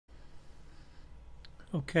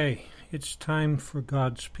Okay, it's time for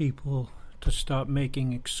God's people to stop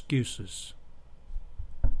making excuses.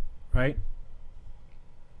 Right?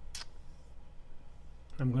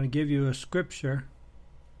 I'm going to give you a scripture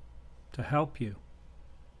to help you.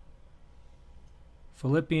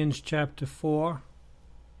 Philippians chapter 4,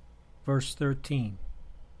 verse 13.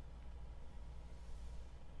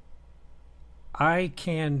 I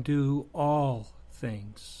can do all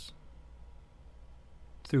things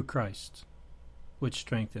through Christ, which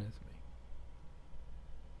strengtheneth me.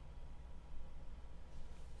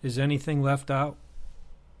 Is anything left out?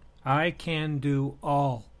 I can do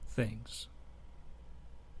all things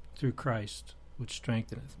through Christ, which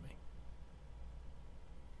strengtheneth me.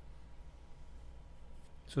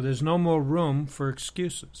 So there's no more room for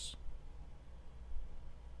excuses.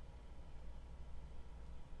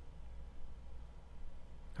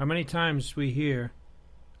 How many times we hear,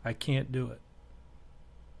 I can't do it.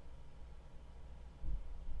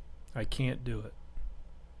 I can't do it.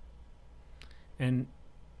 And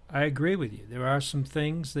I agree with you. There are some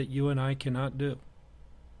things that you and I cannot do.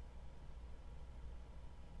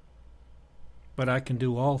 But I can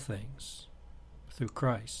do all things through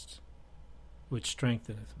Christ, which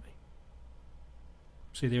strengtheneth me.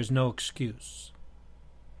 See, there's no excuse.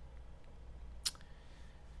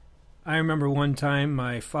 I remember one time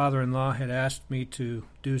my father-in-law had asked me to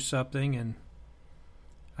do something, and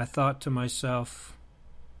I thought to myself,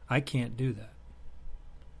 I can't do that.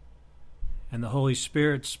 And the Holy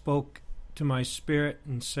Spirit spoke to my spirit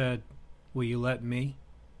and said, will you let me?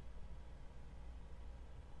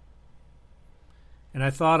 And I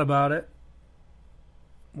thought about it.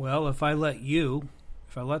 Well, if I let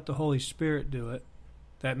the Holy Spirit do it,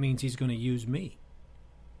 that means He's going to use me.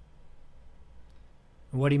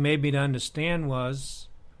 And what He made me to understand was,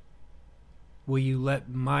 will you let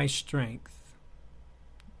my strength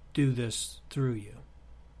do this through you?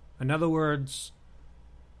 In other words,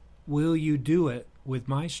 will you do it with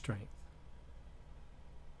my strength?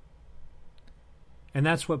 And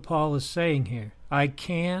that's what Paul is saying here. I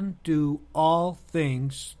can do all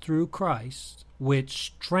things through Christ, which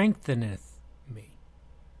strengtheneth me.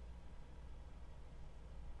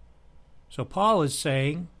 So Paul is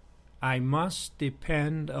saying, I must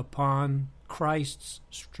depend upon Christ's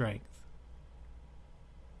strength.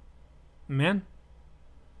 Amen?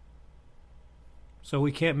 So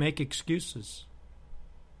we can't make excuses.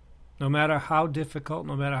 No matter how difficult,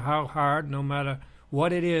 no matter how hard, no matter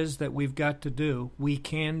what it is that we've got to do, we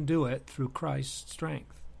can do it through Christ's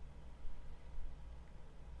strength.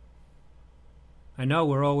 I know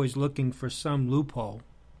we're always looking for some loophole,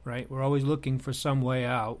 right? We're always looking for some way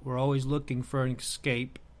out. We're always looking for an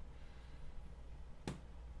escape.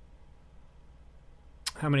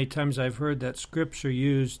 How many times I've heard that scripture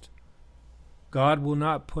used, God will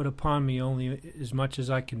not put upon me only as much as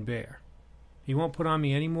I can bear. He won't put on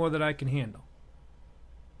me any more than I can handle.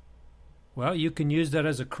 Well, you can use that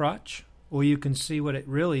as a crutch, or you can see what it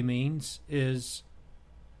really means is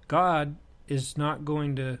God is not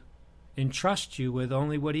going to entrust you with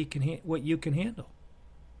only what you can handle.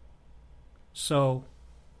 So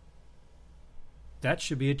that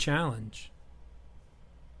should be a challenge.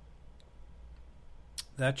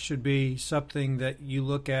 That should be something that you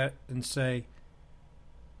look at and say,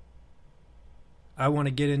 I want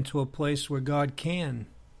to get into a place where God can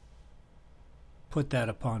put that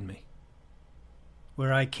upon me,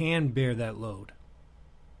 where I can bear that load.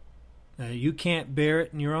 You can't bear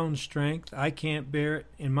it in your own strength. I can't bear it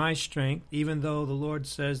in my strength, even though the Lord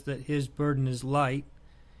says that His burden is light,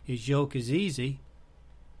 His yoke is easy.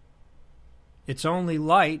 It's only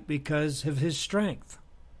light because of His strength.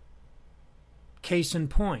 Case in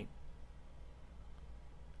point,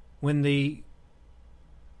 when the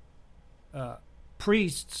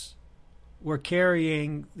priests were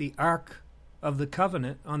carrying the Ark of the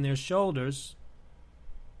Covenant on their shoulders,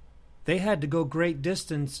 they had to go great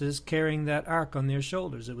distances carrying that ark on their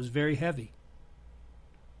shoulders. It was very heavy.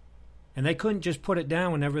 And they couldn't just put it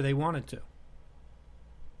down whenever they wanted to.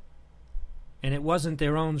 And it wasn't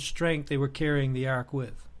their own strength they were carrying the ark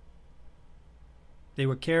with. They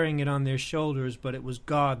were carrying it on their shoulders, but it was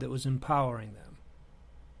God that was empowering them.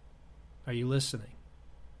 Are you listening?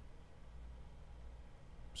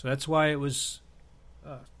 So that's why it was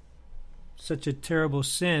such a terrible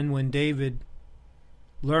sin when David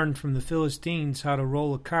learned from the Philistines how to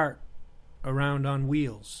roll a cart around on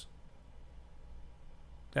wheels.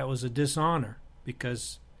 That was a dishonor,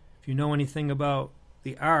 because if you know anything about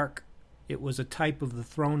the ark, it was a type of the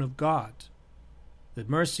throne of God. The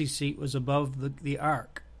mercy seat was above the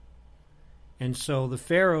ark. And so the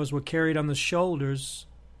pharaohs were carried on the shoulders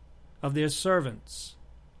of their servants.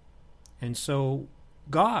 And so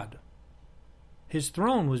God. His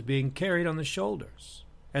throne was being carried on the shoulders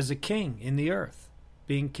as a king in the earth,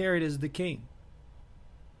 being carried as the king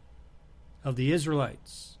of the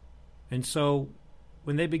Israelites. And so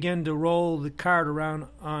when they began to roll the cart around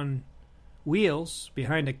on wheels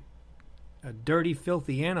behind a dirty,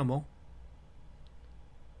 filthy animal,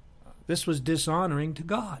 this was dishonoring to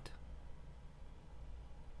God.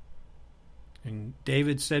 And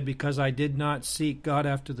David said, because I did not seek God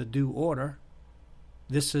after the due order,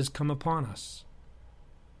 this has come upon us.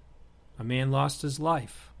 A man lost his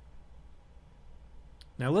life.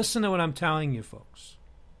 Now listen to what I'm telling you, folks.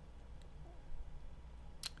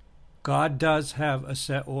 God does have a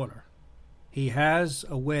set order. He has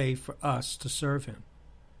a way for us to serve him.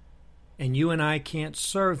 And you and I can't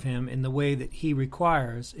serve him in the way that he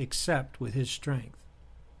requires except with his strength.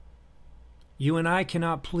 You and I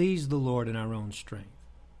cannot please the Lord in our own strength.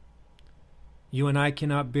 You and I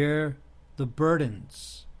cannot bear the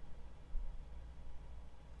burdens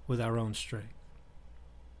with our own strength.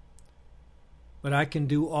 But I can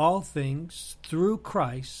do all things through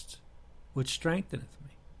Christ, which strengtheneth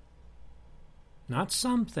me. Not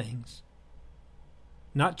some things,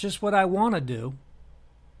 not just what I want to do,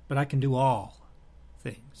 but I can do all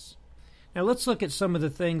things. Now let's look at some of the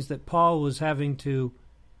things that Paul was having to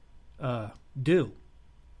do.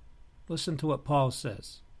 Listen to what Paul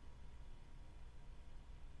says.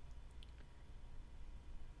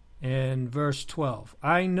 In verse 12,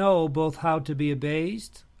 I know both how to be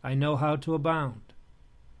abased, I know how to abound.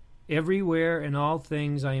 Everywhere in all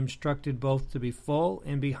things I am instructed both to be full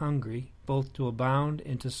and be hungry, both to abound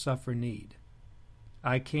and to suffer need.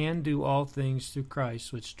 I can do all things through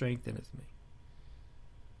Christ which strengtheneth me.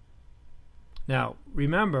 Now,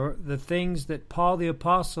 remember the things that Paul the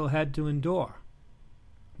Apostle had to endure.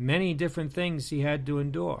 Many different things he had to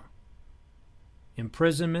endure.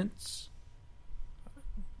 Imprisonments.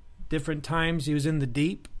 Different times he was in the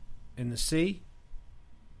deep, in the sea.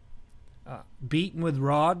 Beaten with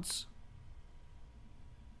rods.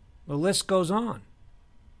 The list goes on.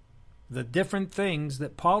 The different things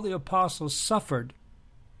that Paul the Apostle suffered,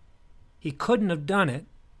 he couldn't have done it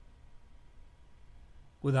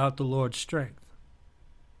without the Lord's strength.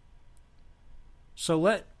 So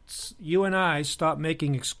let's, you and I, stop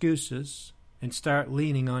making excuses and start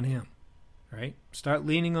leaning on him, right? Start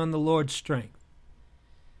leaning on the Lord's strength,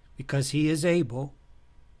 because he is able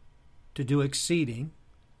to do exceeding,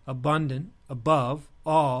 abundant, above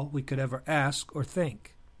all we could ever ask or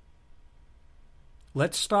think.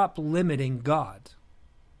 Let's stop limiting God.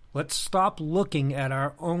 Let's stop looking at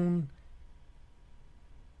our own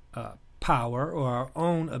power or our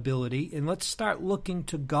own ability, and let's start looking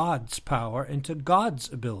to God's power and to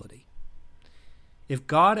God's ability. If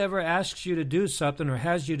God ever asks you to do something or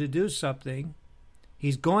has you to do something,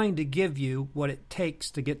 he's going to give you what it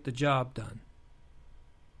takes to get the job done.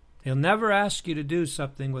 He'll never ask you to do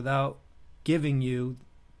something without giving you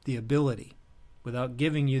the ability, without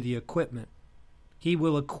giving you the equipment. He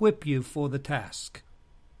will equip you for the task.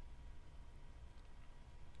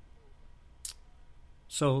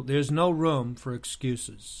 So there's no room for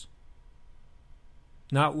excuses.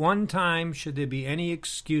 Not one time should there be any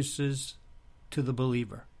excuses to the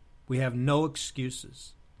believer. We have no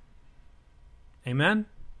excuses. Amen?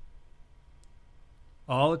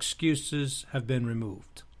 All excuses have been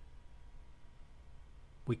removed.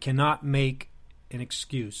 We cannot make an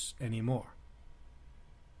excuse anymore.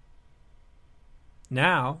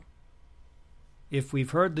 Now, if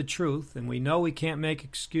we've heard the truth and we know we can't make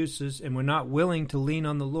excuses and we're not willing to lean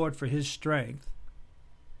on the Lord for his strength,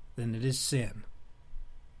 then it is sin.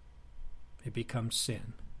 It becomes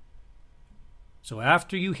sin. So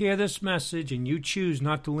after you hear this message and you choose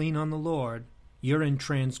not to lean on the Lord, you're in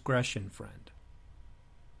transgression, friend.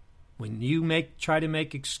 When you try to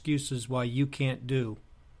make excuses why you can't do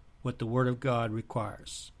what the Word of God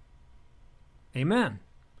requires. Amen.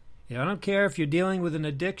 I don't care if you're dealing with an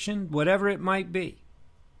addiction, whatever it might be.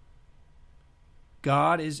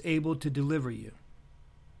 God is able to deliver you.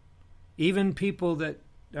 Even people that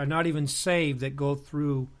are not even saved that go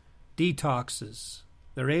through detoxes,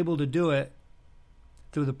 they're able to do it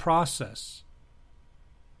through the process.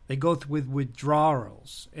 They go through with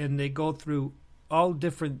withdrawals, and they go through all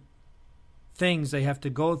different things they have to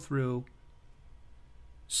go through,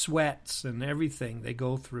 sweats and everything they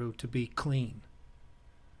go through to be clean.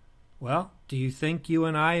 Well, do you think you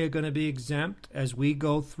and I are going to be exempt as we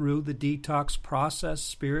go through the detox process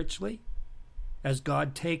spiritually? As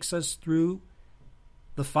God takes us through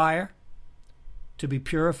the fire to be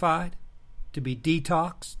purified, to be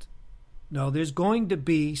detoxed? No, there's going to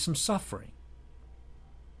be some suffering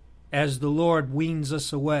as the Lord weans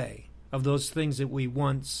us away of those things that we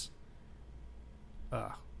once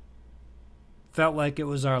felt like it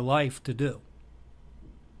was our life to do.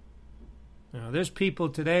 Now, there's people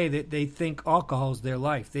today that they think alcohol is their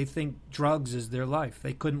life. They think drugs is their life.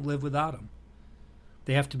 They couldn't live without them.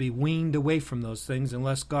 They have to be weaned away from those things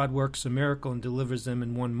unless God works a miracle and delivers them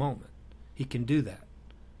in one moment. He can do that.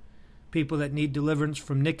 People that need deliverance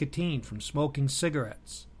from nicotine, from smoking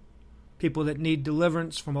cigarettes. People that need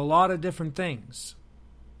deliverance from a lot of different things.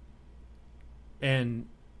 And,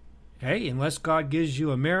 hey, unless God gives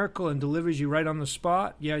you a miracle and delivers you right on the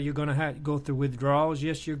spot, yeah, you're going to go through withdrawals.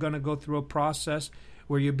 Yes, you're going to go through a process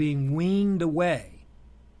where you're being weaned away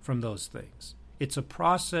from those things. It's a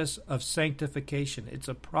process of sanctification. It's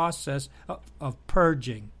a process of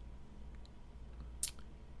purging.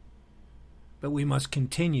 But we must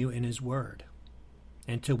continue in His Word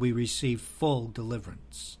until we receive full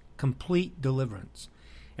deliverance, complete deliverance.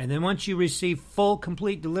 And then once you receive full,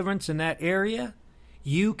 complete deliverance in that area,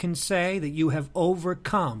 you can say that you have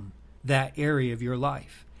overcome that area of your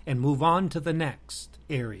life and move on to the next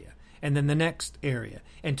area and then the next area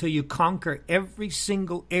until you conquer every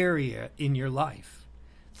single area in your life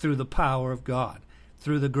through the power of God,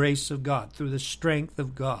 through the grace of God, through the strength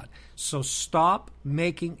of God. So stop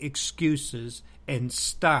making excuses and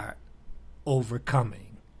start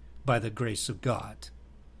overcoming by the grace of God.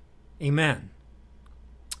 Amen.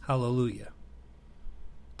 Hallelujah.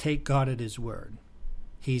 Take God at His word.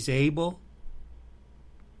 He's able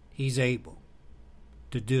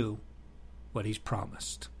to do what He's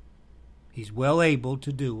promised. He's well able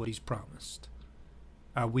to do what He's promised.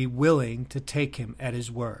 Are we willing to take Him at His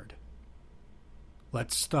word?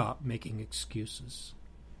 Let's stop making excuses.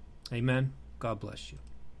 Amen. God bless you.